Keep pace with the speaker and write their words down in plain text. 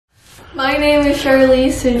My name is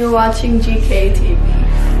Charlize and you're watching GKTV.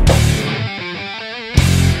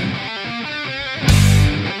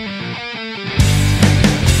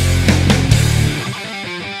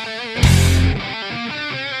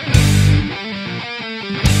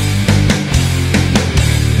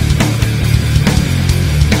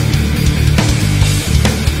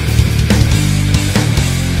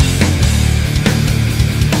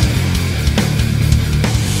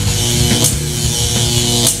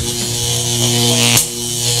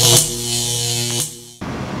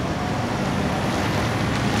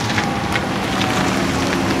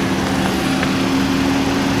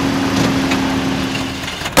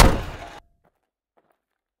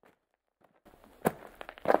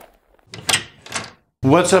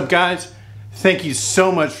 What's up, guys? Thank you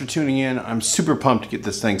so much for tuning in. I'm super pumped to get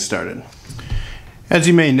this thing started. As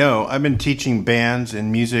you may know, I've been teaching bands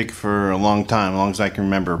and music for a long time, as long as I can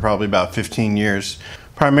remember, probably about 15 years.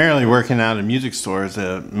 Primarily working out in music stores.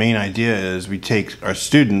 The main idea is we take our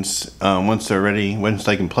students, once they're ready, once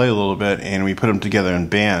they can play a little bit, and we put them together in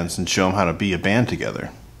bands and show them how to be a band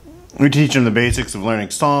together. We teach them the basics of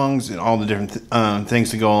learning songs and all the different things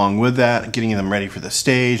that go along with that, getting them ready for the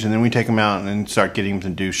stage, and then we take them out and start getting them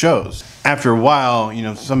to do shows. After a while, you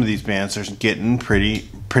know, some of these bands are getting pretty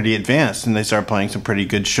advanced, and they start playing some pretty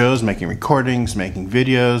good shows, making recordings, making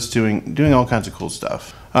videos, doing all kinds of cool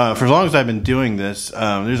stuff. For as long as I've been doing this,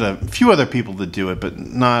 there's a few other people that do it, but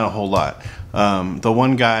not a whole lot. The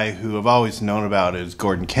one guy who I've always known about is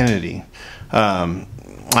Gordon Kennedy.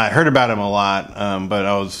 I heard about him a lot, but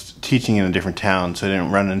I was teaching in a different town, so I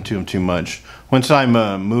didn't run into him too much. Once I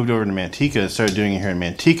moved over to Manteca, started doing it here in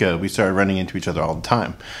Manteca, we started running into each other all the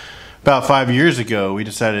time. About 5 years ago, we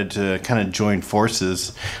decided to kind of join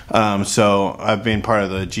forces, so I've been part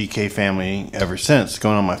of the GK family ever since,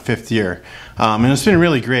 going on my 5th year. And it's been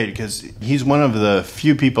really great because he's one of the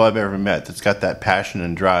few people I've ever met that's got that passion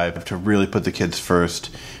and drive to really put the kids first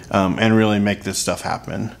and really make this stuff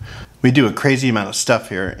happen. We do a crazy amount of stuff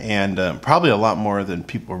here, and probably a lot more than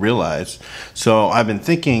people realize. So I've been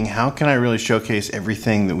thinking, how can I really showcase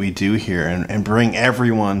everything that we do here and bring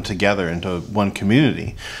everyone together into one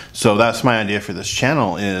community? So that's my idea for this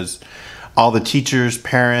channel, is all the teachers,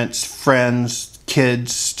 parents, friends,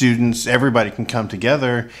 kids, students, everybody can come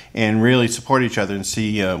together and really support each other and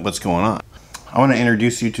see what's going on. I want to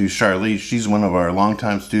introduce you to Charlize. She's one of our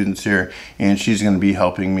longtime students here, and she's going to be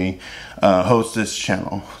helping me host this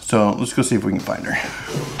channel. So let's go see if we can find her.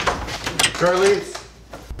 Charlize?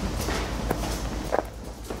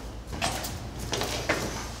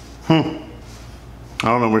 I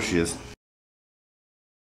don't know where she is.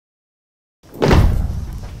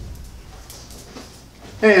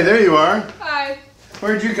 Hey, there you are. Hi.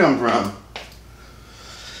 Where'd you come from?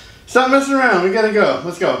 Stop messing around. We gotta go.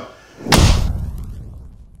 Let's go.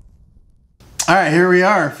 Alright, here we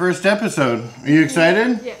are, first episode. Are you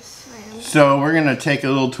excited? Yes, I am. So we're going to take a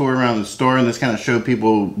little tour around the store and just kind of show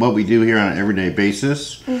people what we do here on an everyday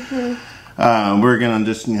basis. We're going to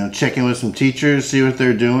just, check in with some teachers, see what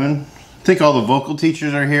they're doing. I think all the vocal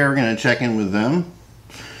teachers are here. We're going to check in with them.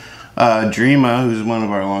 Dreama, who's one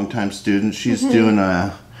of our longtime students, she's doing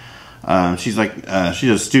she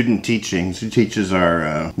does student teaching. She teaches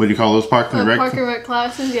our, what do you call those, Park and Rec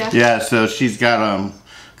classes, yeah. Yeah, so she's got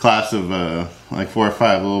class of like 4 or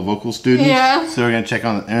 5 little vocal students. Yeah. So we're gonna check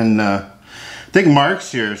on, and I think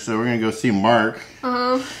Mark's here, so we're gonna go see Mark.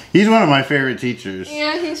 He's one of my favorite teachers.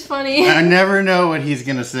 Yeah, he's funny. I never know what he's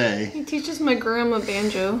gonna say. He teaches my grandma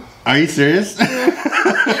banjo. Are you serious?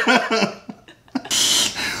 Yeah.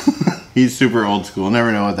 He's super old school.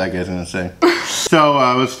 Never know what that guy's gonna say. So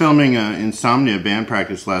I was filming Insomnia band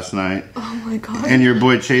practice last night. Oh my god. And your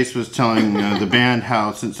boy Chase was telling the band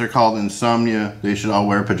how, since they're called Insomnia, they should all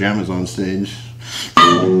wear pajamas on stage.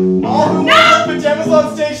 All who wear pajamas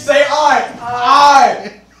on stage say I.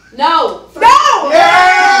 I. No. No.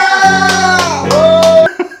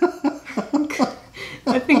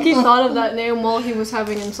 I think he thought of that name while he was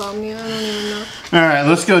having insomnia. I don't even know. Alright,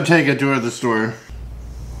 let's go take a tour of the store.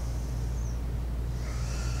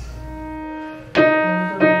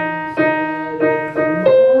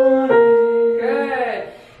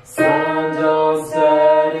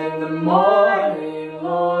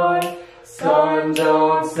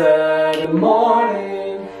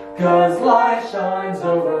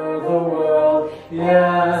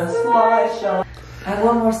 And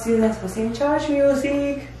one more student was in church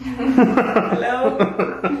music. Hello.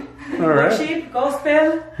 All right. Worship,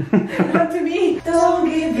 gospel. Come to me. Don't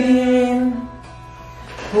give in.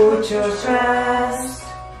 Put your trust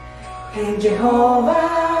in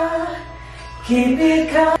Jehovah. Keep it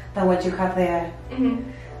calm. Than what you have there.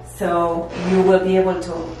 So you will be able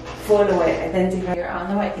to follow it, identify. You're on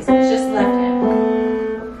the white piece. It's just left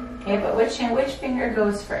hand. Okay, but which finger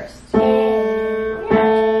goes first? Yeah.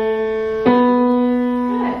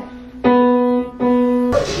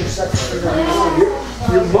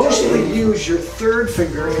 You mostly use your third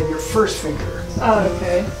finger and your first finger. Oh,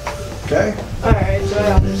 okay. Okay? Alright, so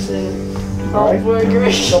I understand. All right. Oh, boy,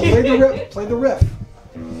 great. So play the riff. Play the riff.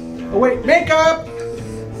 Oh wait, makeup!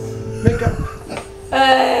 Makeup.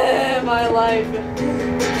 My life.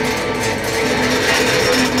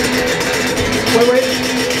 Wait.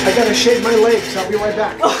 I gotta shave my legs. I'll be right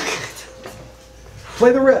back.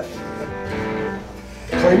 Play the riff.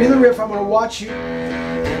 Play me the riff. I'm gonna watch you.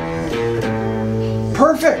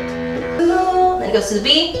 Perfect. Then it goes to the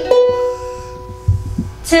B.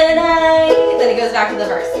 Tonight. Then it goes back to the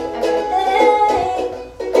verse.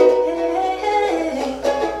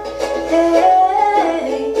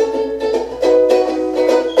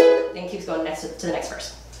 Then it keeps going next to the next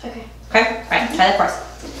verse. Okay. Okay? Alright, try that chorus.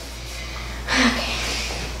 Okay.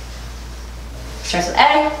 Starts with A.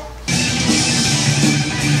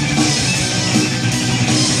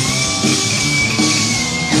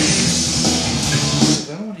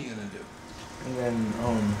 Then what are you gonna do? And then,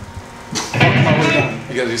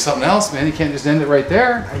 You gotta do something else, man. You can't just end it right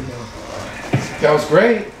there. I know. That was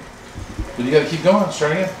great. But you gotta keep going.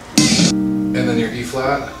 Start again. And then your E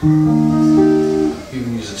flat. You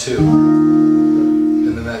can use a 2.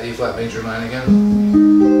 And then that E flat major 9 again.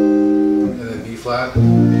 And then B flat.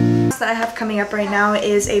 That I have coming up right now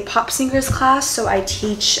is a pop singers class, so I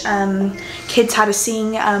teach kids how to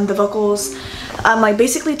sing, the vocals, like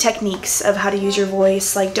basically techniques of how to use your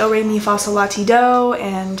voice, like do, re, mi, fa, sol, la, ti, do,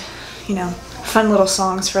 and you know, fun little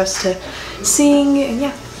songs for us to sing, and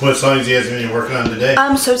yeah. What songs you guys going to be working on today?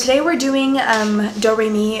 So today we're doing Do, Re,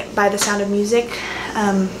 Mi by The Sound of Music,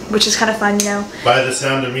 which is kind of fun, you know. By the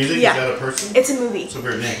Sound of Music? Yeah. Is that a person? It's a movie. It's a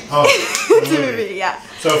weird name. Oh, It's a movie, yeah.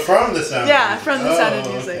 So from the Sound of Yeah, Music. from The Sound of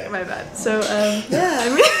Oh, Music, okay. my bad. So, yeah, I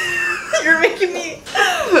mean, you're making me...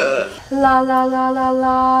 La, la, la, la,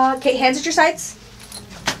 la. Okay, hands at your sides.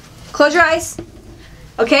 Close your eyes.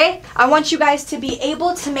 Okay? I want you guys to be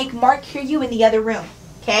able to make Mark hear you in the other room.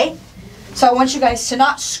 Okay? So I want you guys to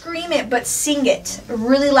not scream it, but sing it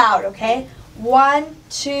really loud, okay? 1,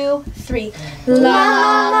 2, 3. La,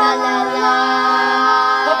 la, la, la,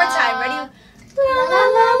 la. One more time, ready? La, la,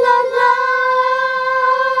 la, la,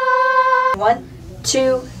 la. 1,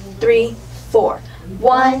 2, 3, 4.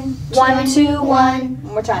 1, 1, 2, 1. One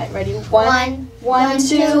more time, ready? 1, 1,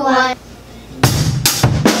 2, 1.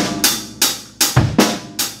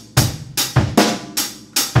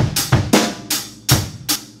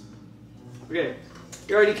 Okay,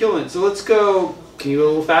 you're already killing it. So let's go. Can you go a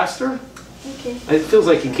little faster? Okay. It feels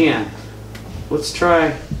like you can. Let's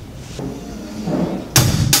try.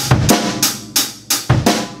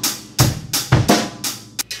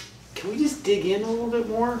 Can we just dig in a little bit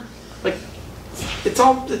more? Like, it's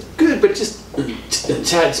good, but just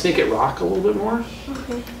make it rock a little bit more.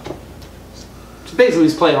 Okay. So basically,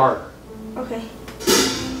 just play harder. Okay.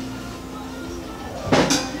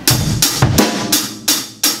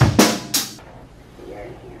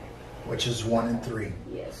 Which is 1 and 3.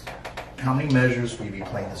 Yes. How many measures will you be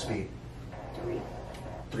playing this beat? 3.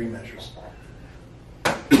 3 measures.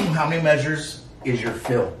 How many measures is your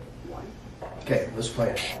fill? 1. Okay, let's play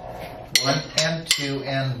it. 1 and 2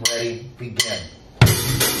 and ready, begin.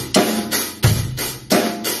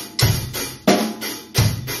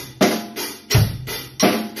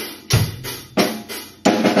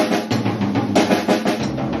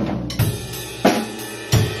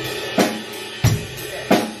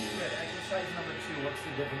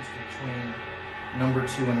 Number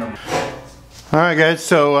 2 and number. Alright guys,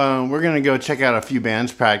 so we're going to go check out a few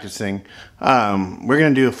bands practicing. We're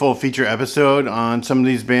going to do a full feature episode on some of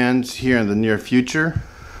these bands here in the near future.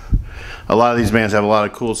 A lot of these bands have a lot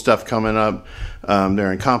of cool stuff coming up.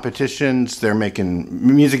 They're in competitions, they're making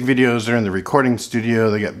music videos, they're in the recording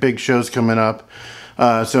studio, they got big shows coming up.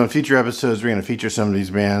 So in future episodes we're going to feature some of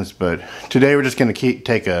these bands, but today we're just going to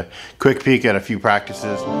take a quick peek at a few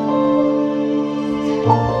practices.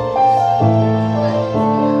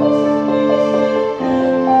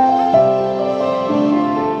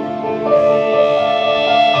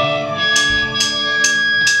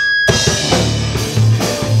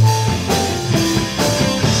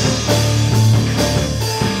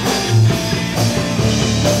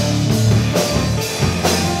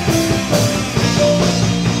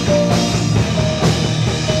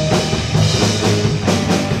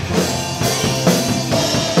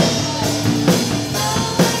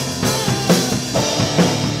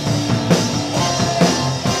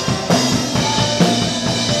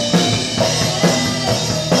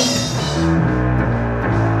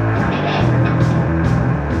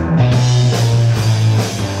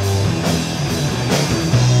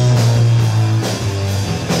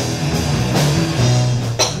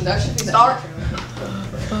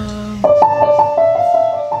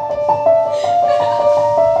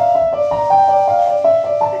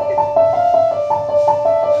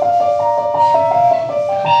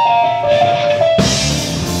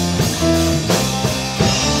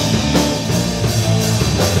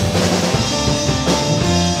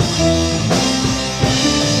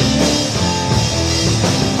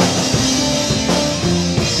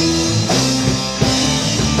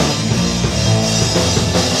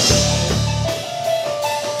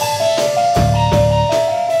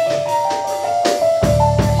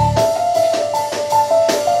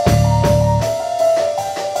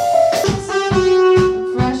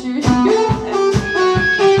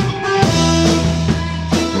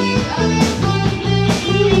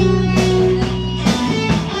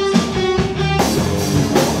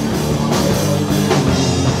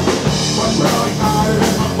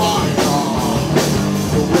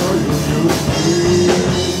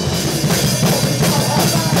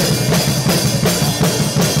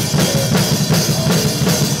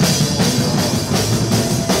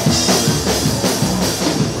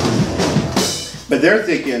 Because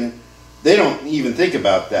they're thinking, they don't even think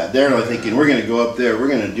about that. They're like thinking, we're going to go up there, we're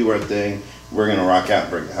going to do our thing, we're going to rock out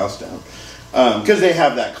and break the house down. Because they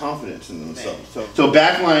have that confidence in themselves. So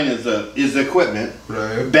backline is equipment.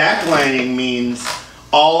 Right. Backlining means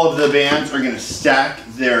all of the bands are going to stack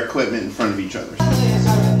their equipment in front of each other.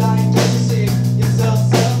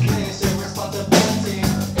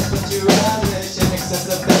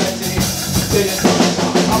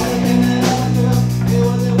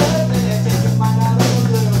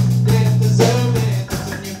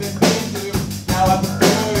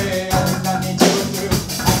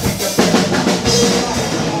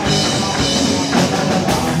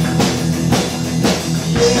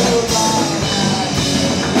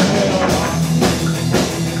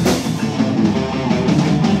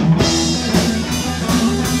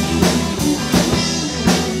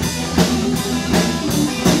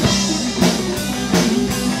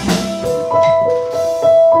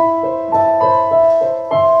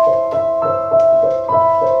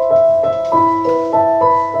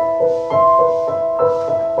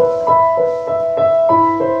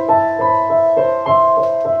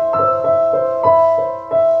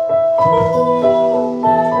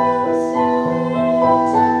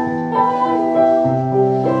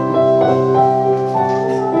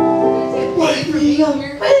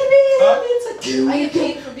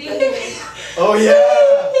 Oh yeah!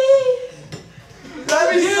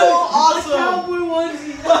 That'd be so awesome!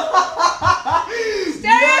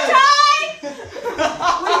 Stereotype!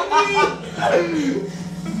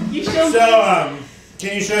 So,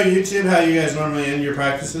 can you show YouTube how you guys normally end your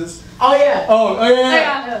practices? Oh yeah. Oh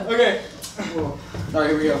yeah. Okay.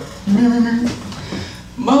 Alright, here we go.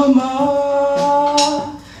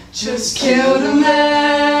 Mama just killed a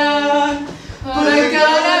man, but I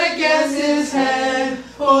gotta guess his head.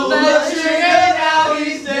 Pull the trigger, now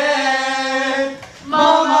he's dead.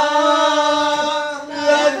 Mama,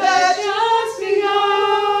 let that just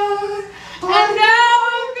begun, and now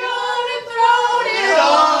I'm gonna throw it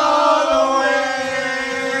all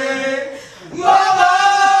away. Mama.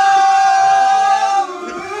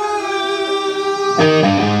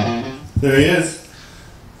 There he is.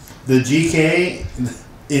 The GK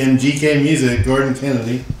in GKMUSIC, Gordon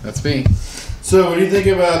Kennedy. That's me. So, what do you think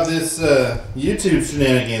about this YouTube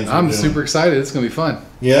shenanigans? I'm super excited. It's going to be fun.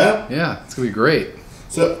 Yeah? Yeah, it's going to be great.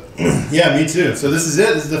 So, yeah, me too. So, this is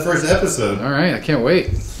it. This is the first episode. All right, I can't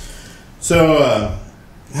wait. So,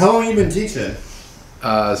 how long have you been teaching?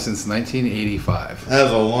 Since 1985. That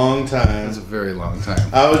was a long time. That's a very long time.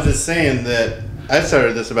 I was just saying that I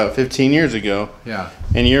started this about 15 years ago. Yeah.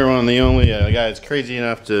 And you're one of the only guys crazy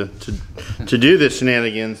enough to do the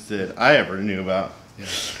shenanigans that I ever knew about. Yeah.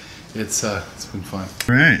 It's been fun.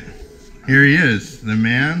 All right. Here he is. The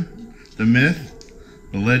man, the myth,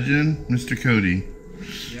 the legend, Mr. Cody.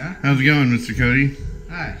 Yeah? How's it going, Mr. Cody?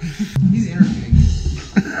 Hi. He's interviewing me.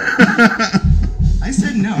 I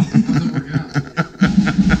said no.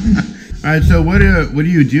 All right, so what do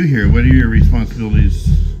you do here? What are your responsibilities?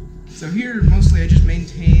 So here, mostly I just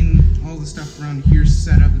maintain all the stuff around here,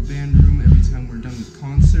 set up the band room every time we're done with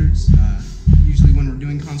concerts. Usually when we're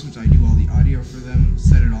doing concerts, I do all the audio for them,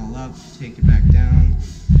 set it all up, take it back down.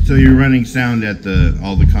 So you're running sound at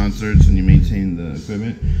all the concerts and you maintain the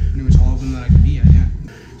equipment? Pretty much all of them that I can be at, yeah.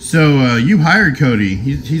 So you hired Cody.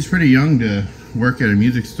 He's pretty young to work at a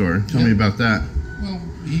music store. Tell me about that. Well,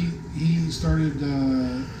 he started,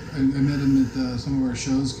 I met him at some of our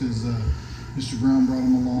shows because Mr. Brown brought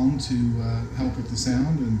him along to help with the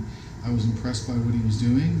sound, and I was impressed by what he was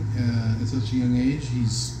doing. At such a young age, he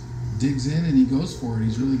digs in and he goes for it.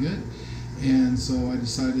 He's really good. And so I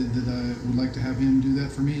decided that I would like to have him do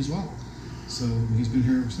that for me as well. So he's been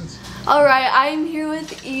here ever since. Alright, I'm here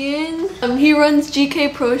with Ian. He runs GK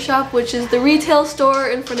Pro Shop, which is the retail store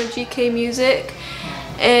in front of GKMUSIC.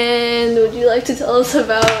 And would you like to tell us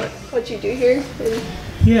about what you do here?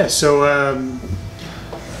 Yeah, so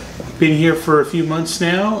been here for a few months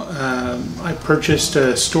now. I purchased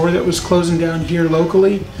a store that was closing down here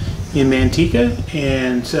locally in Manteca,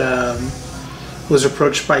 and was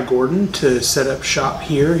approached by Gordon to set up shop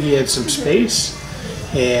here. He had some space,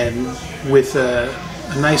 and with a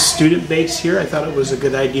nice student base here, I thought it was a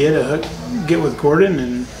good idea to get with Gordon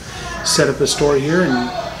and set up a store here.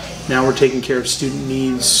 And now we're taking care of student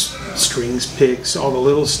needs, strings, picks, all the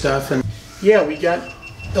little stuff. And yeah, we got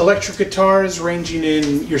electric guitars ranging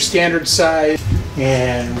in your standard size,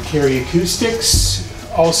 and we carry acoustics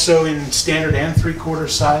also in standard and 3/4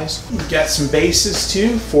 size. We've got some basses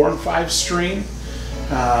too, 4 and 5 string,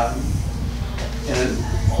 and a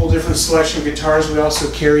whole different selection of guitars. We also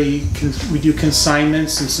carry, we do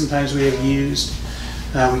consignments, and sometimes we have used.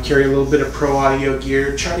 We carry a little bit of pro audio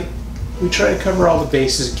gear, try to we try to cover all the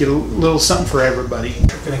bases, get a little something for everybody.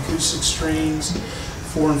 Electric and acoustic strings,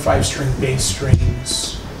 4 and 5 string bass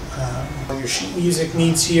strings. All your sheet music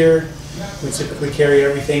needs here. We typically carry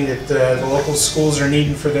everything that the local schools are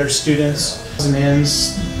needing for their students. And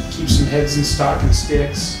ends, keep some heads in stock and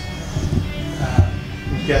sticks.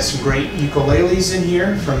 We've got some great ukuleles in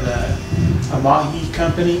here from the Amahi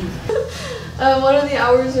company. What are the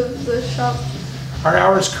hours of the shop? Our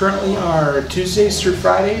hours currently are Tuesdays through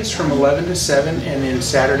Fridays from 11 to 7, and then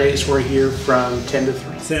Saturdays we're here from 10 to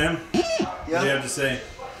 3. Sam, what do you have to say?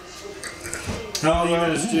 How long have you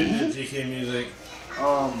been a student at GKMUSIC?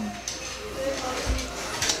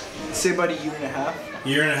 Say about a year and a half.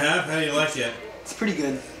 Year and a half? How do you like it? It's pretty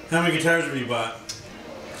good. How many guitars have you bought?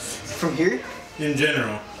 From here? In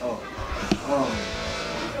general. Oh.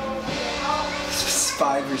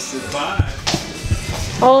 5 or 6. 5.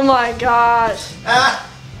 Oh my gosh. Ah!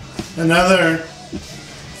 Another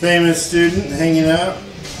famous student hanging out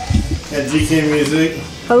at GKMUSIC.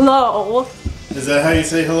 Hello. Is that how you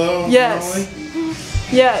say hello? Yes. Normally?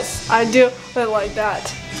 Yes, I do it like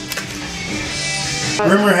that.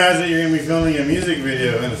 Rumor has it you're going to be filming a music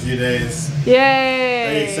video in a few days. Yay!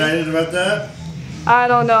 Are you excited about that? I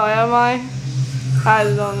don't know, am I? I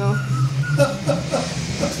don't know.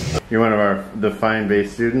 You're one of the fine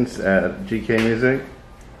bass students at GKMUSIC?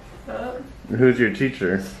 Who's your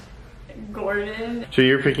teacher? Gordon. So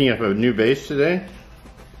you're picking up a new bass today?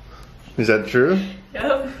 Is that true?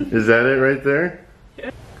 Yep. Is that it right there?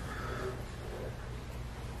 Yep.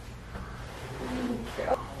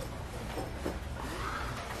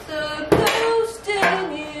 So close to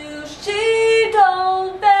you, she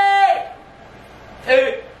don't beg.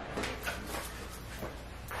 Hey.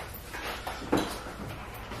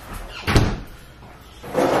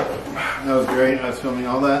 That was great. I was filming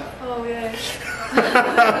all that. Oh yeah.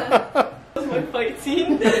 That was my fight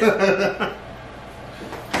scene. That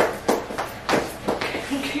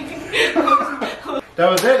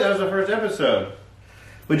was it. That was the first episode.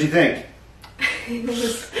 What'd you think? I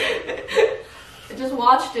just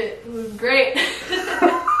watched it. It was great.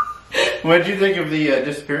 What did you think of the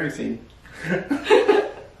disappearing scene?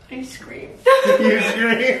 I screamed. You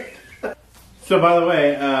screamed? So by the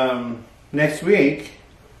way, next week...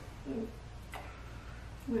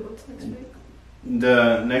 Wait, what's next week?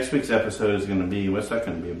 The next week's episode is going to be... What's that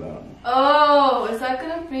going to be about? Oh, is that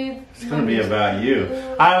going to be... It's going to be about you.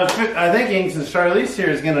 I was thinking, since Charlize here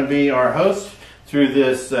is going to be our host through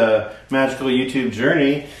this magical YouTube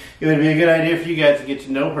journey, it would be a good idea for you guys to get to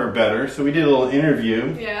know her better. So we did a little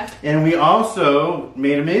interview. Yeah. And we also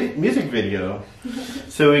made a music video.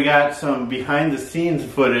 So we got some behind the scenes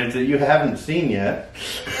footage that you haven't seen yet.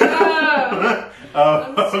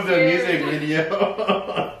 Of the music video.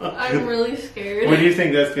 I'm really scared. What do you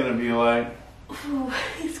think that's going to be like?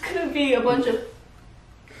 It's going to be a bunch of...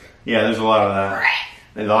 Yeah, there's a lot of that.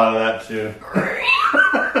 There's a lot of that too.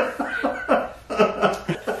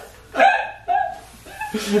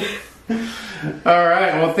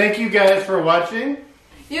 Alright, well thank you guys for watching.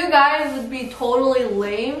 You guys would be totally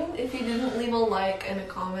lame if you didn't leave a like and a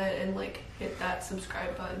comment and like hit that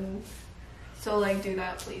subscribe button. So like do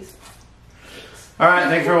that please. Alright,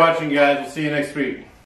 thanks for watching guys. We'll see you next week.